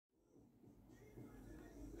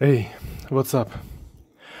Hey, what's up?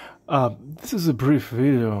 This is a brief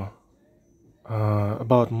video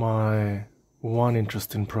about my one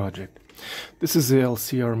interesting project. This is the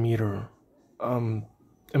LCR meter.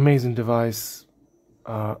 Amazing device,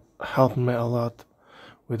 helped me a lot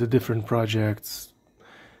with the different projects,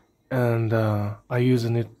 and I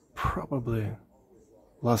using it probably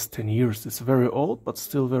last 10 years. It's very old, but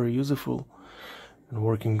still very useful and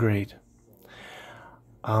working great.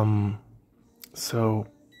 So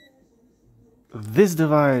this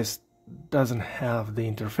device doesn't have the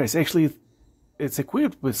interface. Actually, it's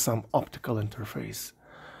equipped with some optical interface,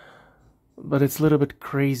 but it's a little bit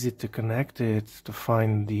crazy to connect it, to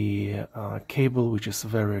find the cable, which is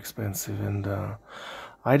very expensive, and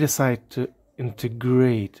I decided to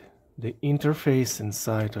integrate the interface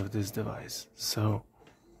inside of this device. So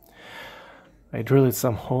I drilled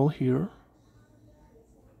some hole here,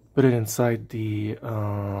 put it inside the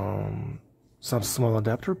some small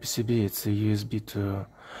adapter PCB. It's a USB to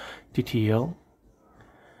TTL,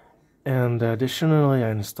 and additionally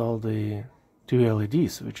I installed the two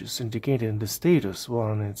LEDs, which is indicating the status.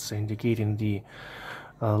 One, it's indicating the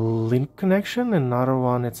link connection, and another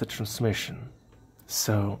one, it's a transmission.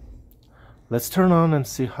 So let's turn on and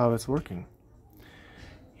see how it's working.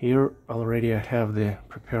 Here already I have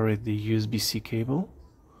prepared the USB-C cable,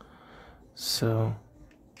 so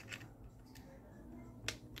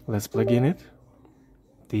let's plug in it.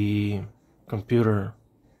 The computer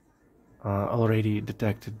already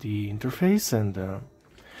detected the interface and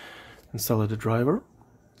installed the driver.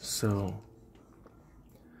 So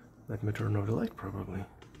let me turn off the light probably.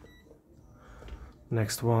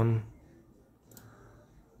 Next one,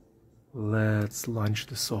 let's launch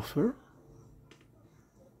the software.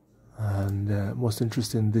 And most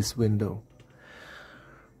interesting, this window.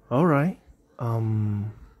 Alright,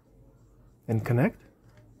 and connect.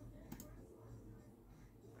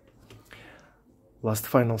 Last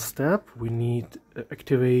final step, we need to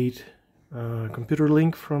activate computer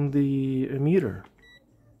link from the emitter.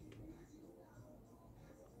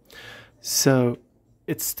 So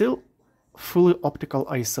it's still fully optical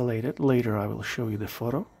isolated. Later I will show you the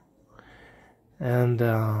photo. And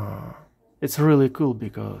it's really cool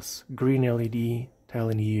because green LED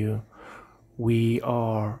telling you we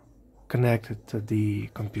are connected to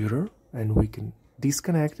the computer, and we can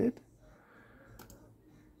disconnect it.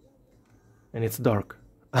 And it's dark.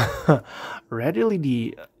 Red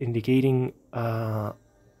LED indicating that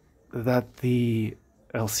the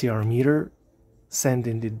LCR meter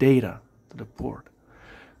sending the data to the port.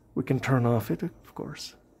 We can turn off it, of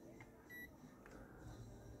course.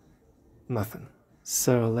 Nothing.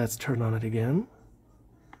 So let's turn on it again.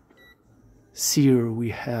 Here we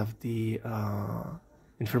have the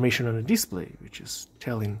information on the display, which is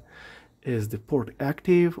telling is the port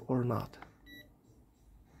active or not.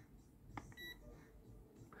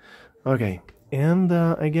 Okay, and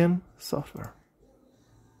again, software.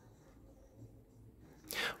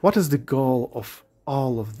 What is the goal of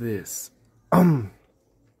all of this?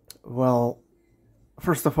 Well,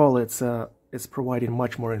 first of all, it's providing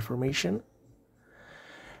much more information,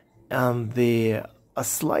 and a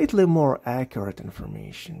slightly more accurate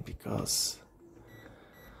information, because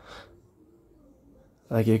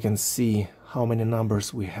like you can see how many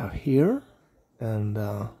numbers we have here, and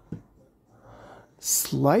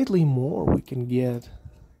slightly more we can get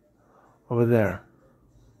over there.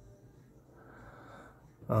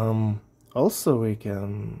 Also we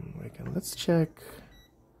can let's check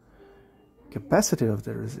capacity of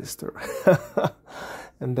the resistor.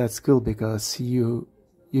 And that's cool because you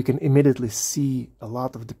can immediately see a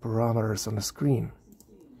lot of the parameters on the screen.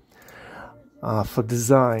 For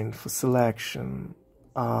design, for selection,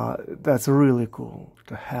 that's really cool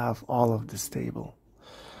to have all of this table.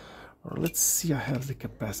 Or let's see, I have the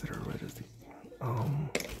capacitor. Where is the oh,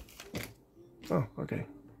 okay.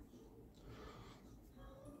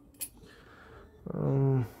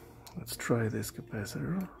 Let's try this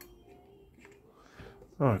capacitor.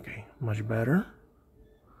 Okay, much better.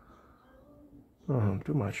 Oh,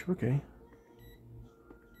 too much. Okay.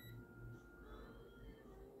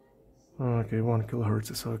 Okay, 1 kilohertz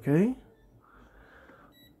is okay.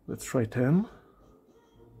 Let's try 10.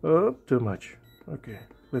 Oh, too much. Okay,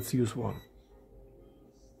 let's use 1.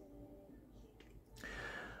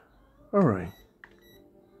 Alright.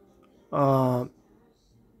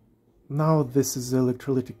 Now this is the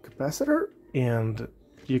electrolytic capacitor, and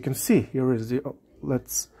you can see here is the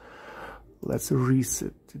let's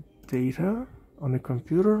reset the data on the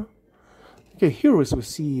computer. Okay, here is we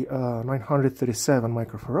see 937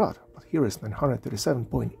 microfarad, but here is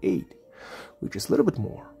 937.8, which is a little bit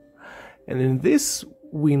more. And in this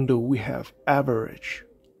window we have average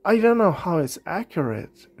I don't know how it's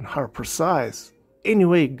accurate and how precise.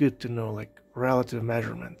 Anyway, good to know, like relative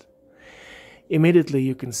measurement. Immediately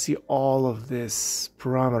you can see all of these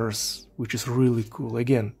parameters, which is really cool.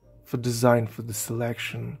 Again, for design, for the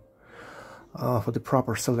selection, for the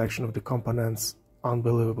proper selection of the components,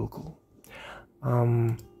 unbelievable cool.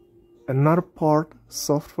 Another part,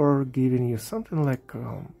 software giving you something like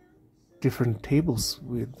different tables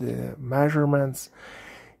with the measurements,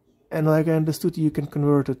 and like I understood, you can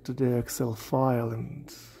convert it to the Excel file and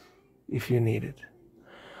if you need it.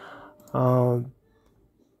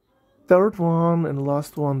 Third one and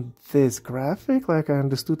last one, this graphic, like I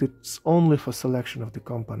understood, it's only for selection of the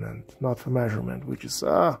component, not for measurement, which is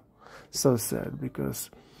so sad, because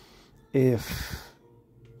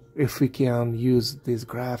if we can use this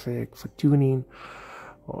graphic for tuning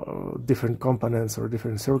or different components or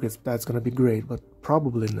different circuits, that's gonna be great, but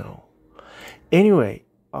probably no. Anyway,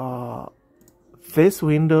 this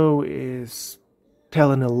window is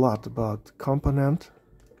telling a lot about component,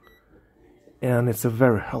 and it's a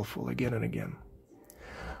very helpful again and again.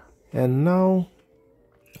 And now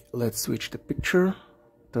let's switch the picture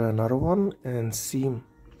to another one and see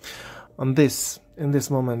on this. In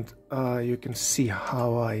this moment, you can see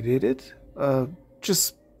how I did it.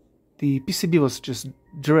 Just the PCB was just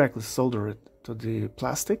directly soldered to the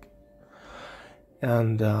plastic,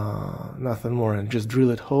 and nothing more, and just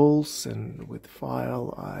drilled holes, and with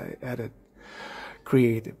file I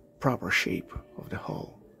create a proper shape of the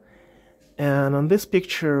hole. And on this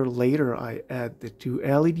picture later I add the two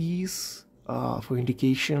LEDs for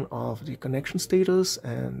indication of the connection status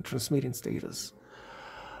and transmitting status.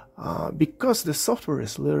 Because the software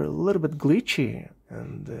is a little bit glitchy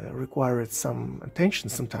and required some attention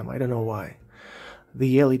sometime, I don't know why,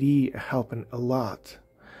 the LED helping a lot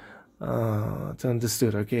to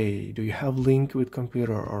understand, okay, do you have link with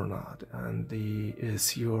computer or not, and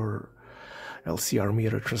is your LCR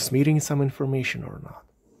meter transmitting some information or not.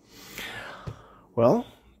 Well,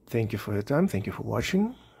 thank you for your time, thank you for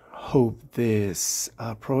watching. Hope this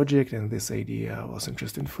project and this idea was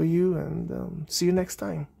interesting for you, and see you next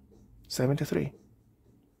time. 73.